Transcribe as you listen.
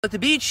At the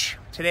beach.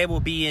 Today we'll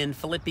be in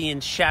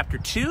Philippians chapter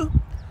 2,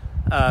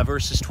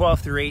 verses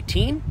 12 through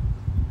 18.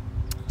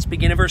 Let's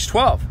begin at verse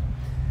 12.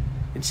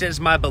 It says,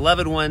 "My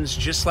beloved ones,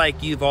 just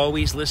like you've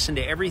always listened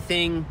to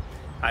everything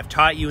I've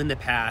taught you in the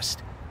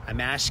past, I'm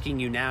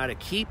asking you now to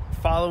keep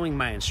following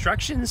my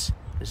instructions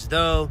as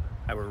though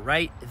I were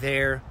right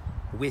there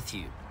with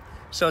you."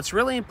 So it's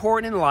really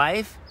important in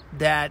life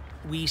that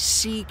we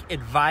seek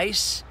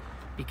advice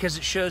because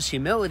it shows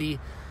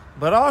humility,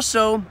 but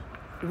also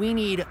we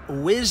need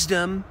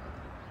wisdom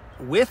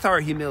with our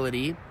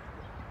humility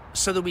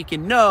so that we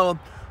can know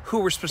who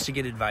we're supposed to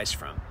get advice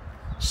from.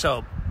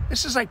 So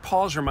this is like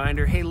Paul's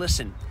reminder, hey,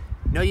 listen,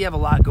 I know you have a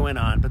lot going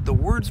on, but the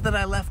words that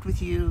I left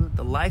with you,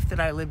 the life that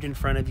I lived in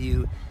front of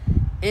you,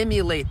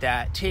 emulate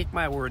that, take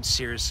my words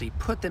seriously,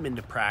 put them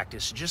into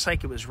practice, just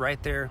like it was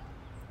right there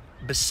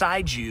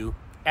beside you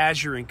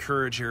as your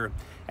encourager,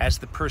 as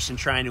the person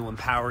trying to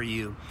empower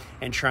you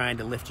and trying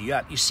to lift you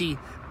up. You see,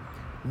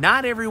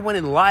 not everyone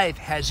in life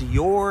has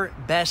your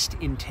best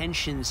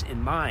intentions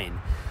in mind.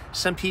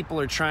 Some people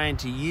are trying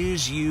to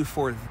use you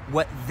for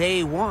what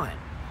they want.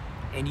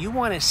 And you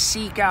want to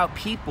seek out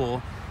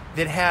people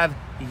that have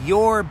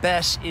your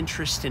best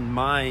interest in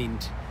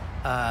mind,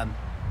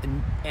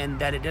 and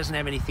that it doesn't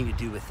have anything to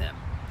do with them.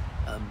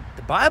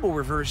 The Bible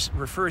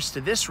refers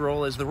to this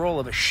role as the role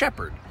of a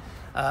shepherd.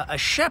 A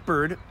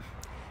shepherd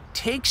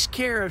takes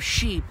care of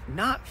sheep,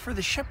 not for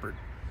the shepherd,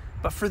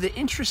 but for the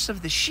interests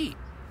of the sheep,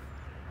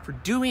 for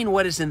doing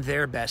what is in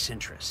their best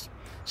interest.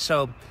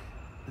 So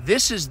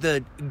this is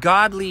the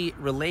godly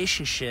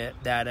relationship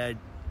that a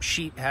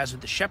sheep has with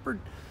the shepherd,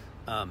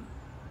 and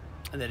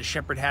that a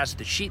shepherd has with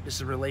the sheep. This is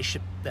the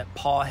relationship that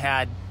Paul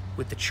had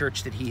with the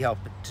church that he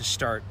helped to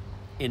start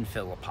in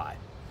Philippi.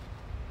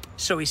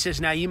 So he says,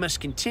 now you must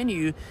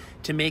continue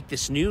to make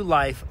this new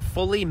life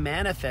fully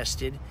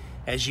manifested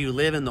as you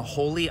live in the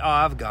holy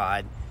awe of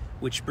God,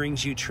 which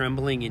brings you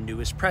trembling into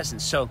his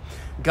presence. So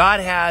God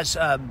has...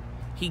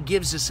 He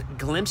gives us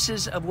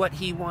glimpses of what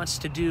he wants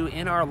to do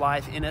in our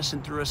life, in us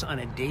and through us on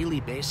a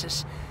daily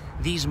basis.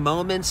 These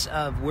moments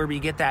of where we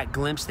get that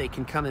glimpse, they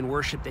can come in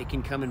worship, they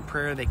can come in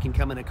prayer, they can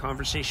come in a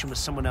conversation with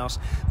someone else.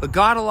 But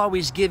God will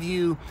always give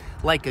you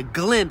like a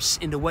glimpse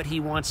into what he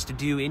wants to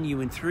do in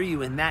you and through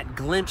you. And that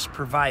glimpse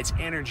provides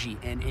energy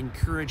and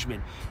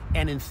encouragement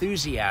and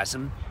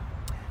enthusiasm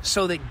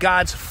so that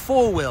God's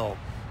full will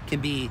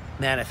can be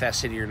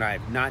manifested in your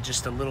life, not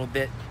just a little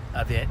bit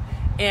of it.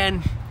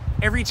 And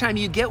every time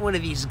you get one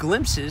of these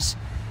glimpses,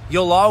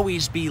 you'll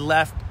always be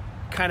left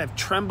kind of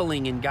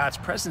trembling in God's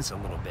presence a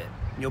little bit.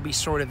 You'll be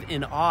sort of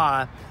in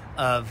awe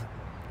of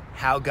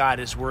how God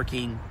is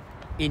working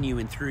in you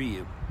and through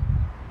you.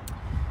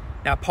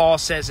 Now, Paul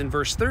says in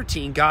verse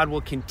 13, God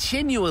will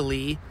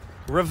continually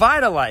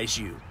revitalize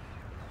you.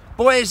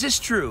 Boy, is this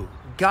true.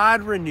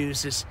 God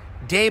renews us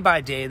day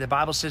by day. The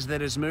Bible says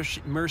that his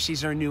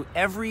mercies are new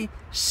every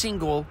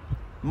single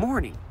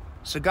morning.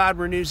 So God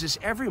renews us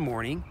every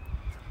morning.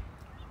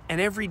 And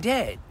every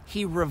day,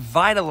 he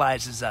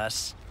revitalizes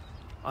us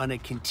on a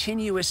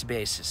continuous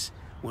basis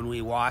when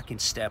we walk in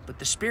step with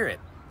the Spirit,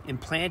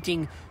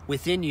 implanting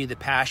within you the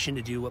passion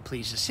to do what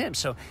pleases him.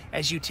 So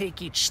as you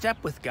take each step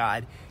with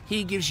God,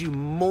 he gives you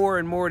more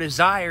and more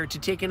desire to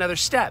take another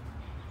step,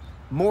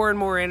 more and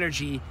more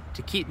energy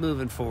to keep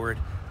moving forward,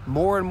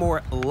 more and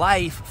more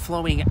life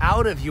flowing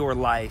out of your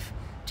life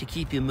to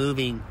keep you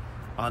moving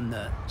on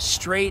the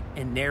straight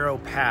and narrow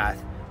path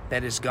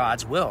that is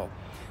God's will.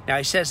 Now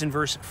he says in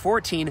verse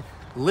 14,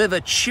 live a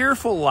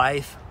cheerful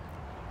life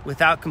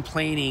without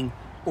complaining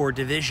or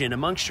division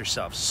amongst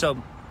yourselves.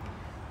 So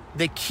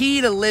the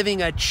key to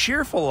living a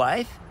cheerful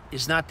life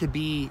is not to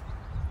be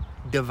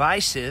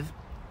divisive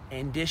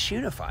and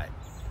disunified.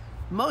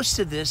 Most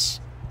of this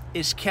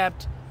is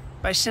kept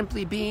by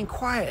simply being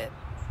quiet.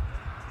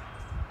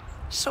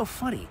 So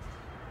funny.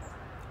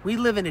 We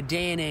live in a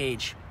day and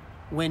age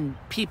when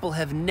people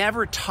have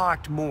never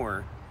talked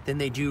more than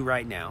they do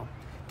right now.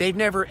 They've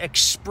never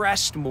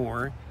expressed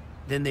more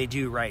than they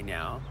do right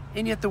now.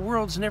 And yet the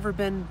world's never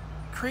been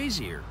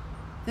crazier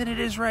than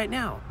it is right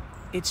now.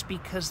 It's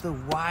because the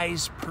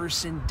wise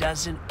person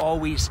doesn't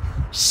always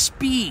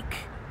speak.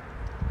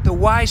 The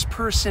wise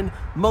person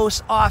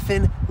most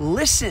often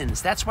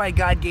listens. That's why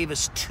God gave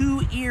us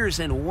 2 ears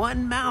and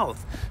 1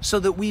 mouth, so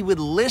that we would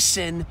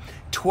listen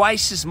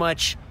twice as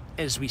much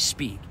as we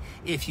speak.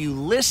 If you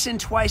listen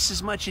twice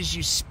as much as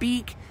you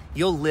speak,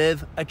 you'll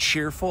live a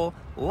cheerful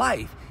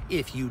life.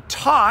 If you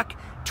talk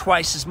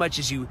twice as much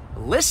as you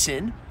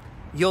listen,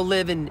 you'll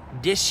live in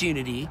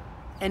disunity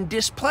and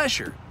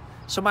displeasure.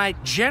 So my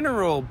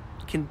general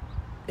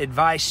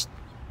advice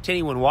to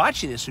anyone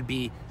watching this would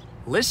be,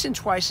 listen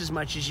twice as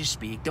much as you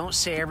speak. Don't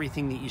say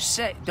everything that you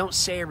say. Don't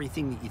say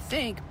everything that you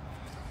think.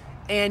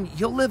 And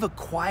you'll live a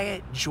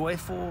quiet,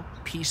 joyful,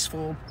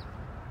 peaceful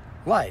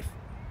life.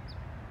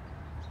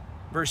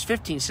 Verse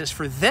 15 says,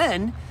 for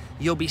then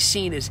you'll be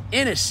seen as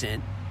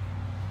innocent.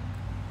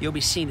 You'll be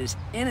seen as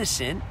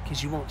innocent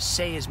because you won't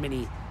say as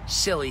many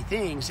silly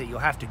things that you'll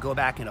have to go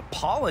back and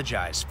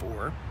apologize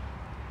for.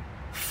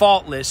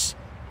 Faultless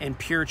and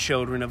pure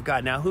children of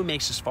God. Now, who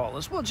makes us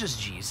faultless? Well, just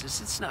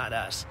Jesus. It's not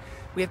us.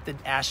 We have to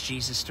ask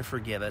Jesus to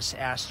forgive us,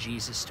 ask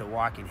Jesus to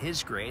walk in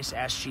his grace,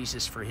 ask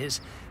Jesus for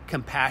his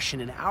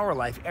compassion in our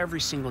life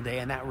every single day,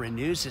 and that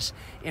renews us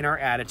in our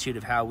attitude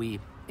of how we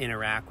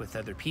interact with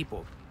other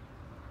people.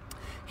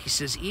 He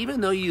says,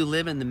 even though you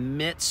live in the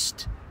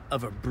midst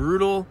of a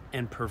brutal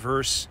and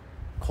perverse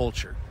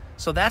culture.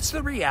 So that's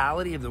the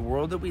reality of the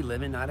world that we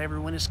live in. Not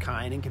everyone is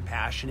kind and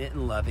compassionate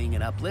and loving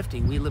and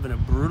uplifting. We live in a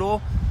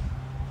brutal,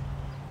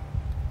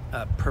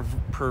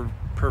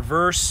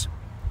 perverse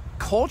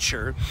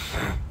culture,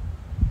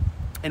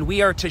 and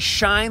we are to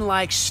shine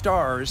like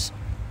stars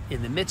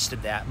in the midst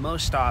of that,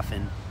 most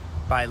often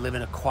by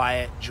living a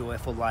quiet,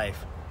 joyful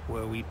life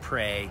where we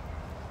pray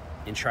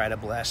and try to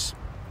bless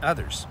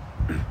others.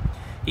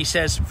 He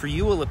says, for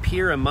you will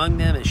appear among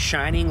them as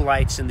shining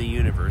lights in the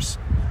universe,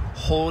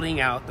 holding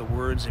out the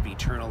words of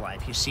eternal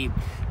life. You see,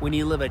 when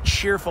you live a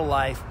cheerful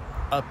life,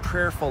 a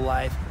prayerful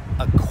life,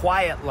 a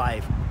quiet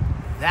life,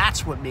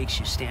 that's what makes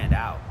you stand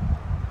out,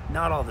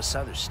 not all this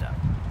other stuff.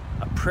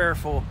 A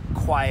prayerful,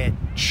 quiet,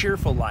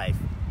 cheerful life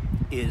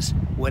is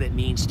what it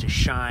means to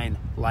shine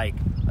like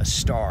a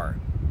star.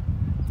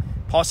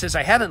 Paul says,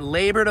 I haven't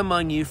labored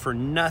among you for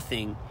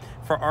nothing,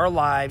 for our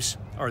lives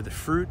are the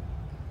fruit,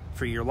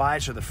 for your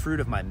lives are the fruit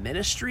of my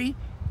ministry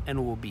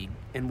and will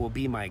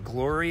be my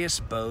glorious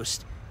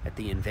boast at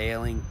the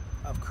unveiling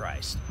of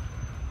Christ.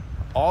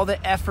 All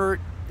the effort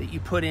that you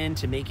put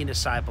into making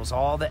disciples,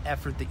 all the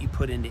effort that you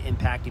put into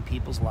impacting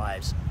people's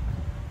lives,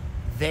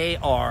 they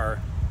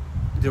are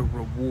the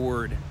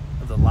reward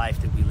of the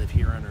life that we live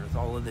here on earth.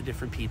 All of the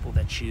different people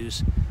that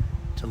choose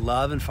to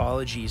love and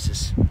follow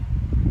Jesus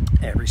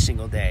every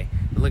single day.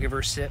 Look at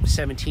verse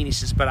 17. He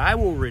says, but I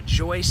will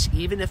rejoice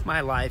even if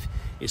my life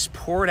is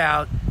poured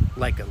out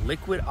like a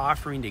liquid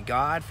offering to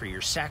God for your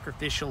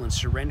sacrificial and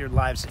surrendered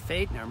lives of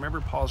faith. Now remember,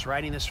 Paul's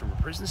writing this from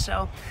a prison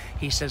cell.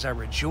 He says, I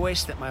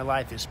rejoice that my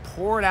life is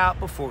poured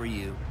out before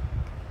you,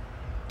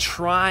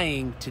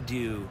 trying to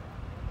do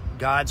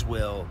God's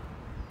will,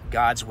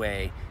 God's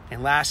way.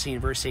 And lastly, in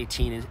verse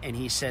 18, and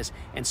he says,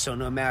 and so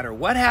no matter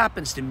what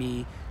happens to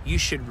me, you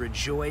should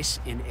rejoice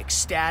in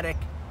ecstatic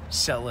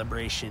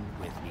celebration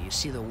with me. You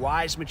see, the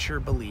wise, mature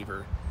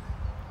believer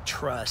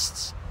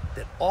trusts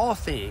that all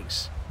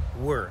things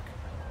work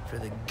for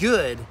the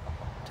good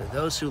to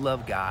those who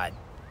love God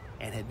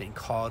and have been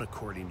called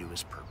according to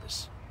his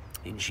purpose.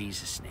 In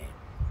Jesus' name.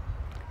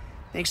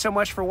 Thanks so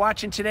much for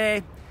watching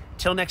today.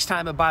 Till next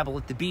time, a Bible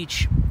at the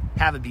beach.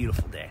 Have a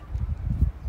beautiful day.